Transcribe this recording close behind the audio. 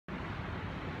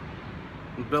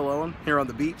Bill Owen here on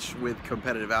the beach with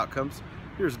competitive outcomes.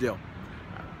 Here's the deal.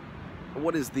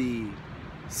 What is the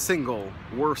single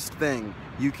worst thing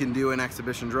you can do in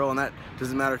exhibition drill? And that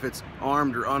doesn't matter if it's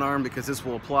armed or unarmed, because this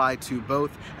will apply to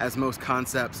both, as most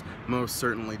concepts most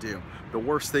certainly do. The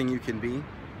worst thing you can be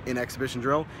in exhibition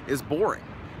drill is boring.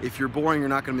 If you're boring, you're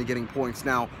not going to be getting points.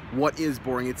 Now, what is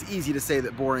boring? It's easy to say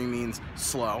that boring means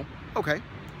slow. Okay.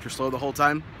 If you're slow the whole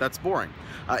time, that's boring.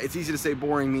 It's easy to say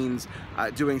boring means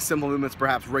doing simple movements,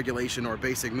 perhaps regulation or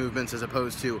basic movements, as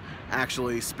opposed to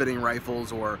actually spinning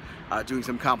rifles or doing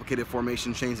some complicated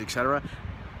formation chains, etc.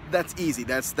 That's easy.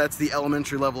 That's the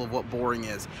elementary level of what boring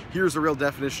is. Here's the real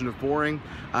definition of boring,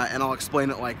 and I'll explain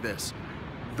it like this.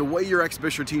 The way your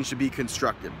exhibition routine should be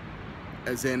constructed,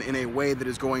 as in a way that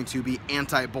is going to be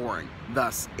anti-boring,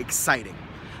 thus exciting,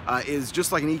 is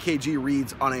just like an EKG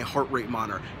reads on a heart rate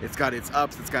monitor. It's got its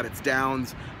ups, it's got its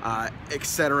downs,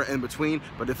 etc. in between,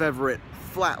 but if ever it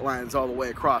flatlines all the way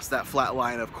across, that flat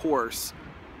line, of course,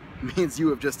 means you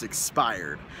have just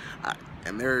expired.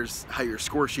 And there's how your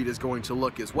score sheet is going to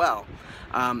look as well.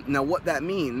 Now what that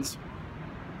means,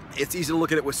 it's easy to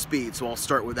look at it with speed, so I'll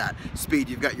start with that. Speed,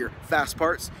 you've got your fast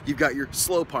parts, you've got your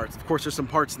slow parts. Of course, there's some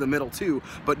parts in the middle too,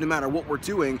 but no matter what we're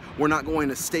doing, we're not going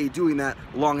to stay doing that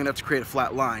long enough to create a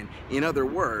flat line. In other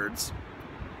words,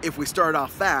 if we started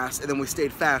off fast and then we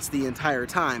stayed fast the entire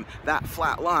time, that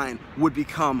flat line would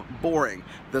become boring.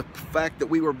 The fact that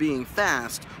we were being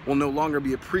fast will no longer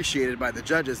be appreciated by the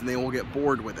judges, and they will get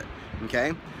bored with it,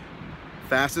 okay?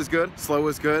 Fast is good, slow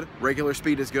is good, regular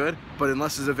speed is good, but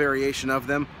unless there's a variation of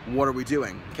them, what are we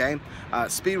doing, okay?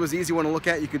 Speed was an easy one to look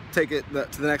at. You could take it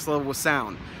to the next level with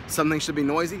sound. Something should be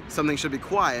noisy, something should be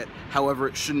quiet, however,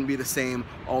 it shouldn't be the same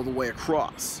all the way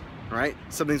across, right?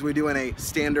 Some things we do in a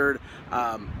standard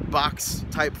box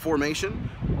type formation,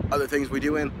 other things we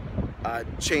do in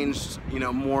changed,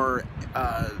 more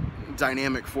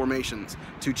dynamic formations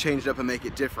to change it up and make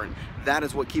it different. That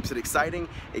is what keeps it exciting.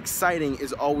 Exciting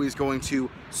is always going to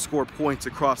score points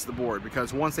across the board,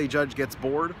 because once a judge gets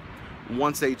bored,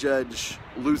 once a judge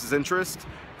loses interest,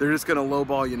 they're just going to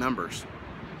lowball your numbers.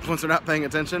 Once they're not paying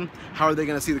attention, how are they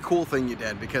going to see the cool thing you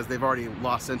did? Because they've already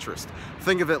lost interest.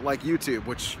 Think of it like YouTube,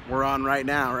 which we're on right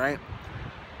now, right?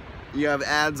 You have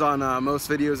ads on most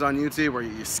videos on YouTube where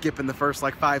you skip in the first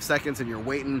like 5 seconds and you're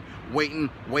waiting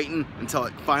until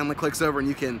it finally clicks over and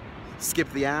you can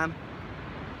skip the ad.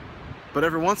 But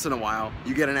every once in a while,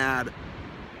 you get an ad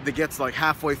that gets like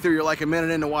halfway through. You're like a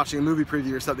minute into watching a movie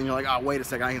preview or something. You're like, oh, wait a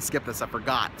second, I can skip this, I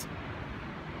forgot.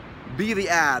 Be the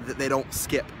ad that they don't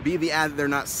skip. Be the ad that they're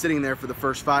not sitting there for the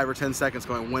first 5 or 10 seconds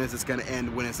going, when is this gonna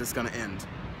end? When is this gonna end?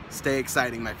 Stay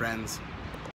exciting, my friends.